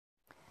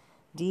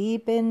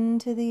Deep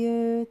into the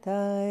earth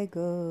I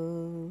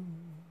go.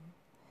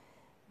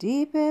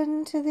 Deep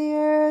into the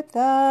earth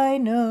I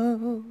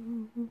know.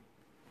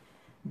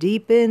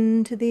 Deep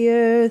into the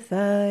earth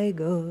I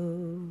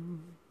go.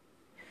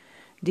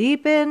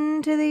 Deep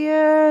into the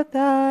earth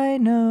I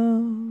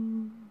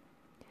know.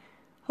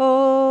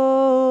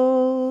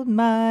 Hold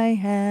my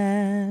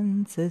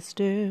hand,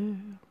 sister.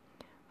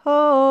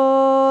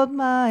 Hold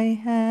my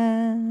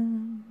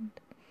hand.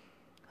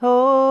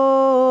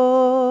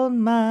 Hold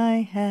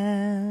my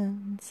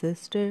hand,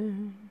 sister.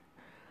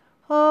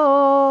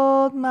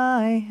 Hold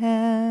my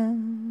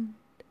hand.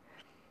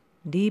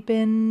 Deep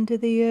into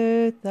the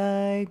earth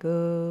I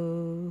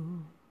go.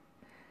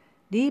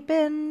 Deep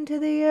into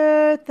the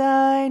earth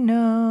I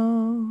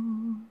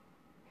know.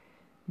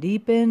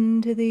 Deep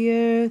into the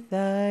earth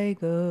I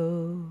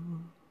go.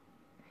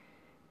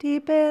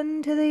 Deep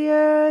into the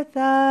earth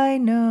I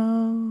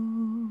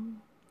know.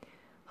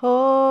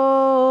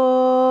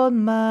 Hold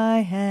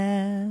my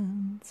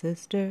hand,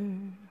 sister.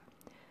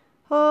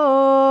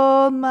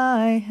 Hold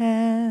my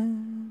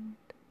hand.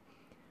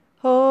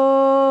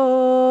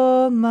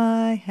 Hold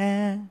my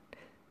hand,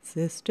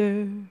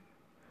 sister.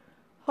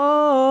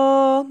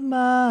 Hold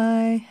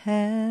my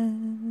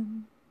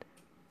hand.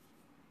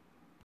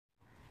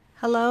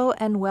 Hello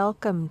and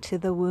welcome to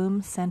the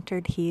Womb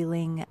Centered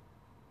Healing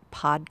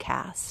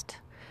podcast.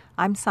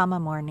 I'm Sama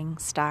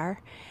Morningstar,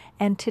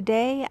 and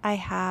today I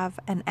have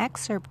an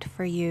excerpt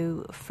for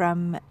you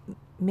from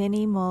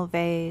Minnie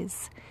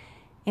Mulvey's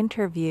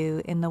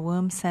interview in the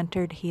Womb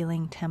Centered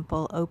Healing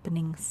Temple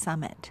Opening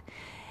Summit,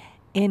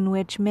 in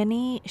which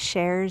Minnie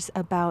shares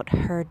about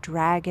her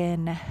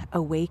dragon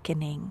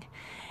awakening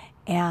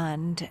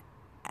and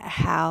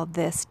how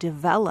this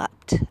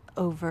developed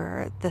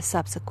over the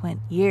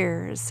subsequent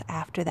years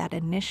after that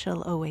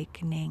initial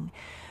awakening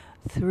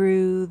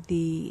through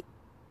the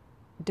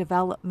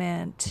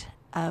development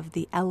of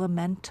the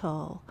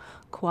elemental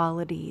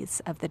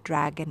qualities of the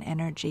dragon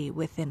energy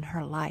within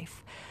her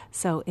life.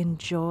 So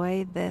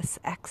enjoy this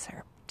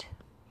excerpt.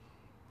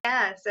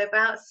 Yeah, so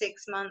about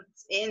 6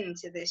 months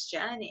into this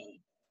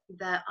journey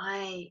that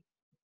I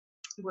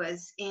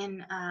was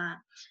in a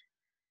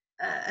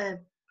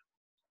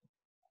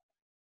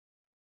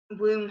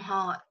womb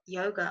heart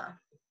yoga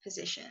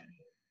position,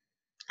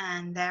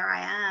 and there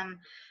I am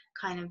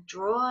kind of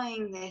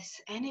drawing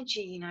this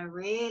energy,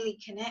 really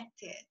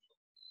connected,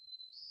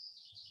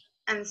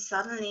 and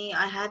suddenly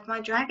I had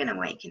my dragon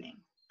awakening,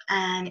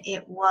 and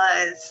it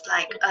was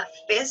like a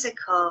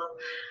physical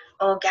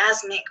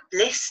orgasmic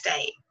bliss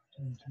state.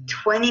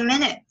 20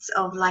 minutes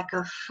of like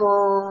a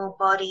full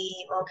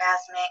body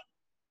orgasmic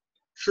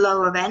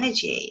flow of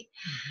energy,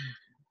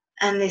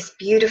 and this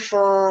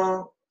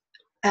beautiful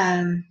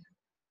kind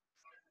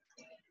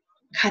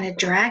of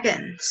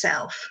dragon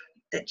self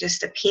that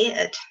just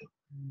appeared.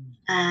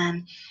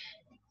 And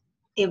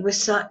it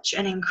was such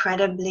an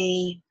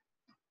incredibly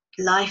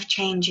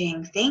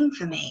life-changing thing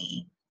for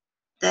me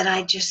that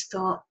I just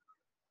thought,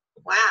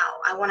 wow,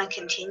 I want to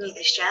continue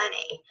this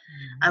journey.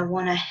 I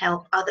want to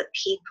help other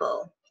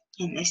people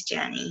in this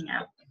journey.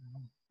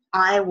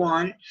 I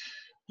want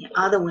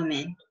other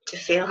women to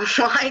feel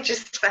what I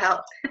just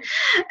felt,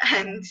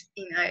 and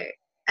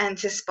and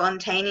to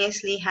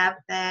spontaneously have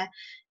their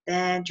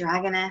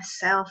dragoness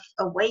self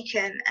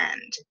awaken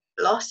and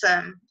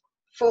blossom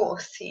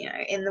forth,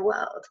 in the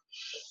world.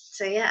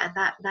 So yeah,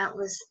 that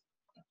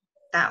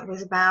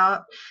was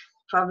about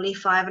probably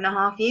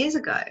 5.5 years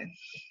ago.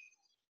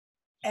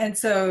 And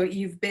so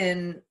you've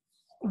been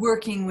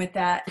working with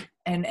that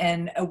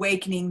and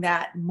awakening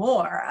that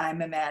more,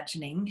 I'm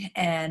imagining,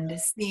 and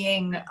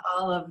seeing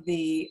all of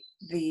the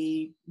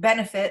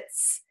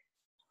benefits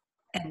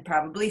and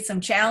probably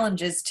some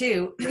challenges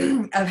too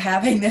of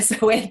having this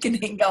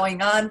awakening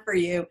going on for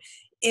you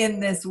in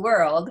this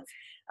world,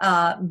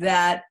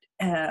 that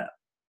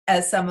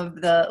as some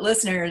of the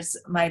listeners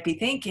might be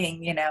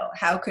thinking,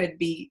 how could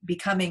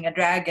becoming a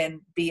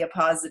dragon be a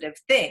positive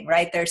thing,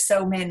 right? There's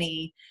so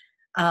many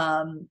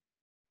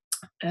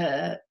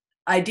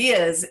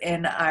ideas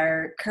in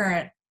our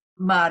current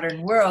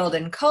modern world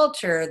and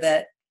culture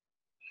that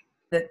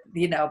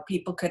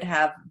people could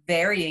have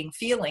varying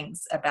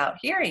feelings about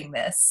hearing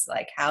this,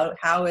 like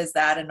how is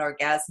that an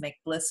orgasmic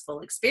blissful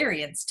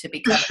experience to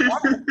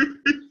become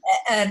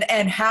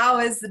and how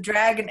is the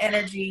dragon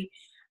energy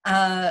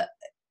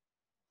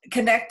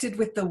connected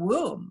with the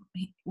womb?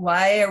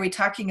 Why are we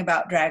talking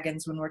about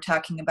dragons when we're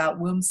talking about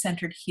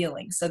womb-centered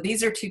healing? So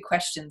these are two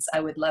questions I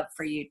would love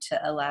for you to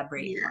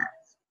elaborate on.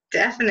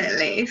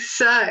 Definitely.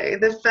 So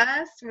the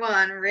first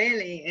one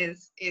really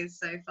is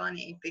so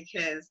funny,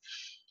 because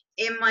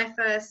in my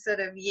first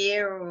sort of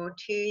year or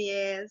 2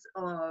 years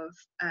of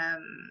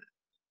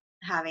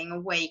having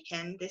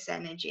awakened this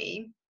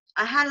energy,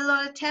 I had a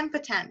lot of temper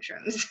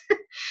tantrums.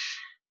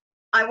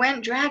 I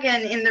went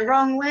dragon in the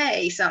wrong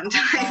way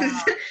sometimes.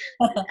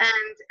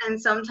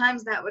 and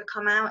sometimes that would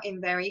come out in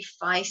very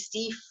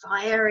feisty,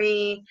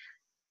 fiery,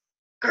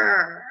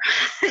 grr,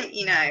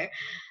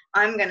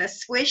 I'm going to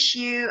swish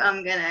you,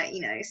 I'm going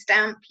to,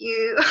 stamp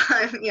you,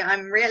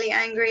 I'm really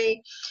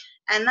angry.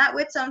 And that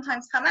would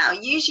sometimes come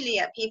out, usually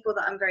at people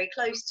that I'm very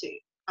close to,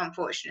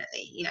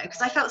 unfortunately,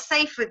 because I felt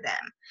safe with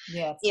them.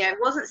 Yes. It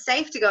wasn't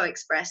safe to go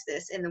express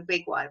this in the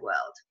big wide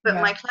world. But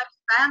my close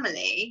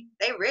family,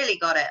 they really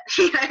got it.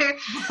 They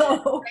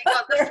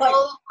got the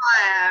full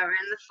fire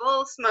and the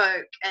full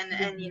smoke, and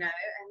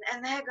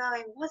and they're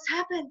going, what's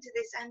happened to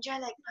this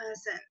angelic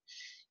person?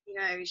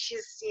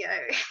 She's,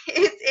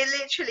 it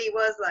literally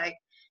was like,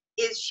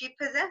 is she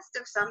possessed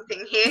of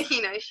something here?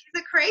 She's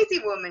a crazy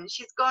woman.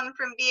 She's gone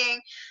from being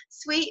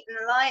sweet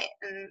and light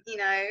and,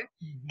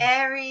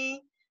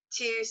 airy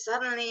to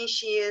suddenly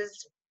she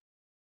is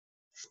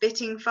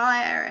spitting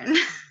fire and,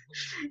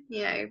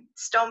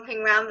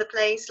 stomping around the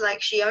place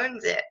like she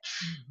owns it.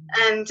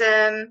 And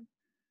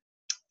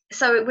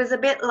so it was a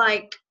bit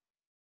like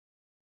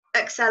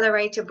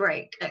accelerator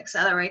brake.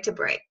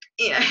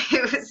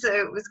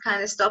 It was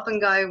kind of stop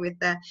and go with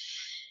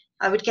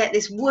I would get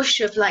this whoosh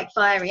of like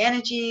fiery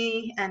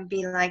energy and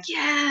be like,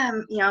 yeah,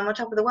 I'm on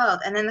top of the world.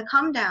 And then the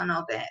come down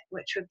of it,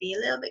 which would be a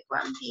little bit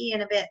grumpy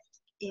and a bit,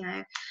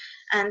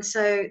 and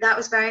so that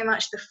was very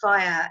much the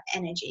fire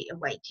energy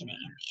awakening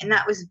in me. And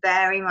that was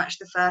very much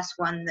the first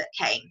one that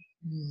came.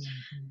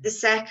 The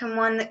second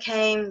one that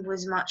came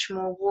was much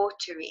more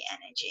watery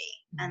energy,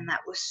 and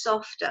that was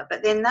softer.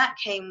 But then that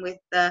came with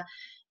the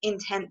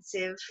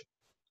intensive,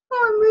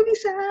 I'm really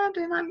sad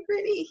and I'm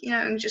really,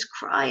 and just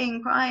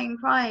crying.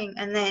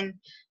 And then,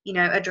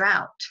 a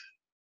drought,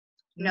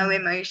 no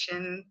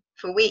emotion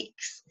for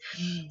weeks.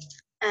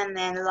 And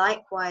then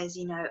likewise,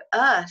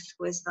 earth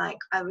was like,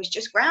 I was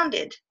just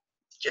grounded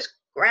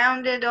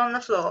on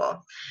the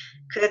floor.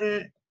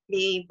 Couldn't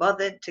be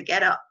bothered to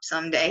get up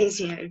some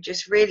days,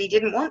 just really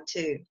didn't want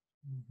to.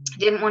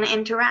 Didn't want to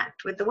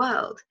interact with the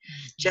world.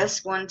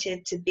 Just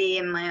wanted to be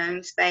in my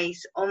own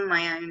space, on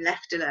my own,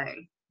 left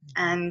alone.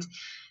 And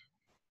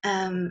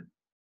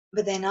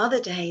but then other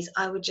days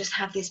I would just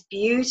have this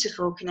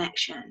beautiful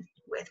connection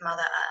with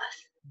Mother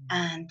Earth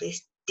and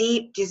this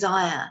deep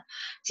desire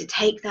to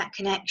take that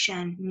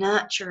connection,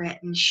 nurture it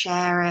and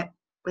share it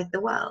with the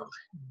world.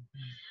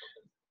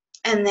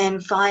 And then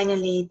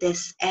finally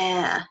this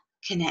air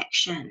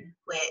connection,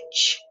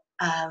 which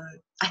I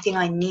think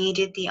I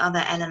needed the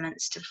other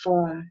elements to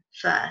form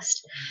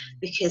first,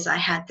 because I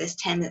had this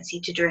tendency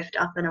to drift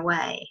up and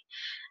away.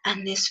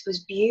 And this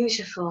was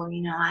beautiful,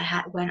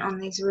 I went on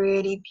these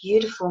really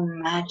beautiful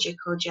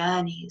magical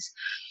journeys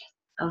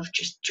of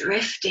just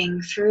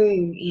drifting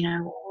through,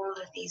 all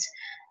of these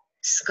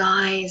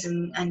skies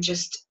and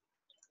just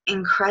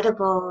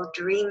incredible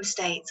dream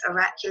states,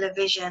 oracular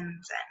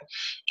visions and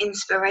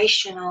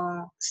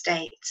inspirational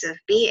states of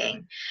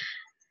being.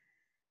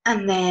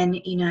 And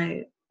then,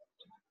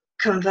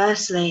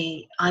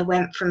 conversely, I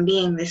went from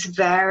being this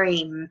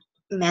very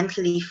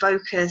mentally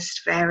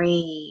focused,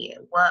 very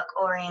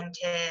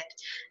work-oriented,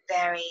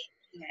 very,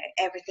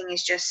 everything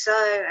is just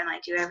so, and I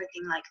do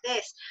everything like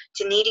this,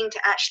 to needing to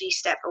actually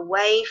step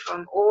away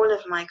from all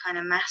of my kind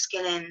of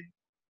masculine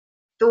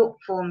thought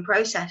form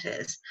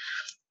processes.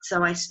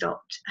 So I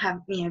stopped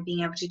being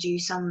able to do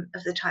some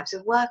of the types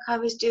of work I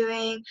was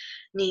doing,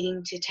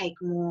 needing to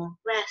take more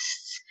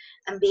rests,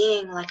 and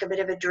being like a bit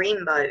of a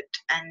dreamboat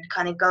and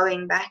kind of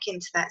going back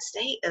into that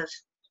state of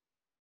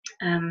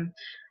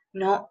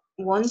not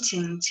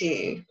wanting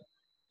to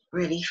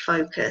really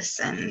focus.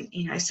 And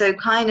so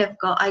kind of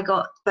I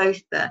got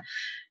both that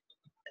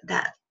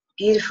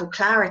beautiful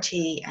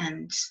clarity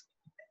and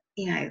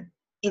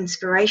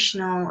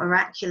inspirational,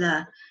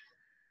 oracular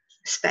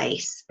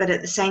space, but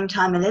at the same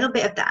time a little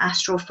bit of the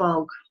astral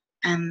fog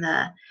and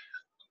the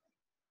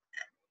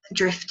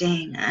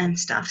drifting and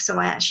stuff. So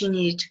I actually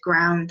needed to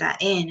ground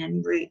that in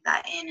and root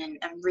that in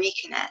and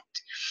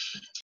reconnect.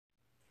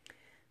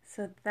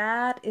 So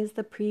that is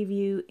the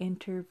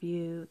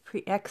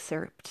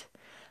excerpt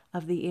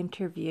of the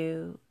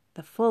interview,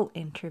 the full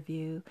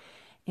interview,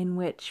 in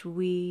which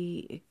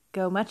we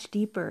go much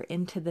deeper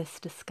into this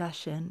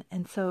discussion.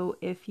 And so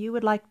if you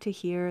would like to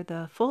hear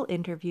the full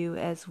interview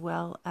as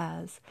well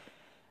as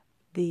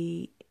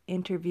the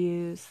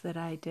interviews that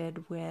I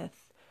did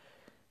with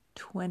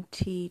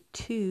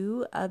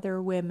 22 other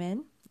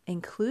women,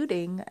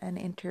 including an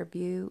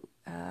interview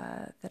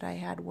that I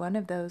had one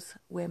of those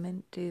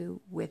women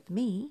do with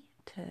me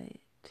to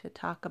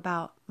talk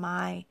about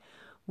my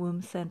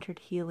womb-centered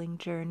healing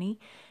journey,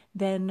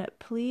 then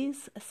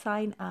please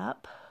sign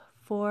up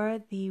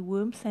for the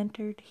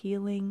Womb-Centered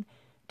Healing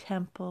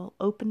Temple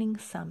Opening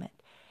Summit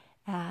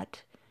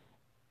at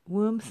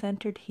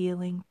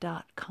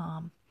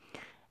wombcenteredhealing.com.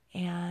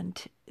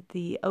 And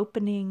the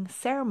opening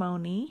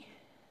ceremony,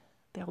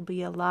 there'll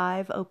be a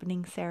live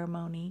opening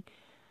ceremony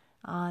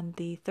on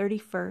the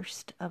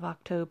 31st of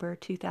October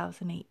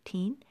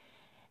 2018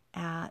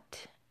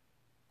 at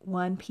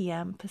 1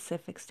 p.m.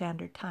 Pacific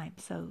Standard Time.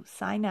 So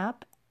sign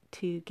up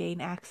to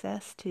gain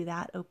access to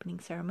that opening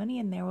ceremony,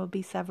 and there will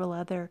be several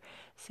other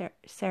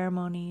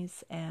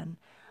ceremonies and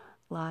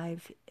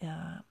live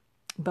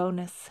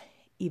bonus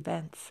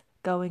events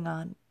going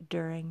on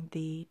during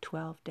the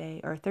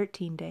 12-day or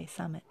 13-day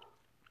summit.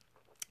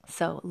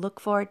 So look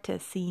forward to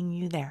seeing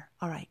you there.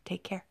 All right,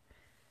 take care.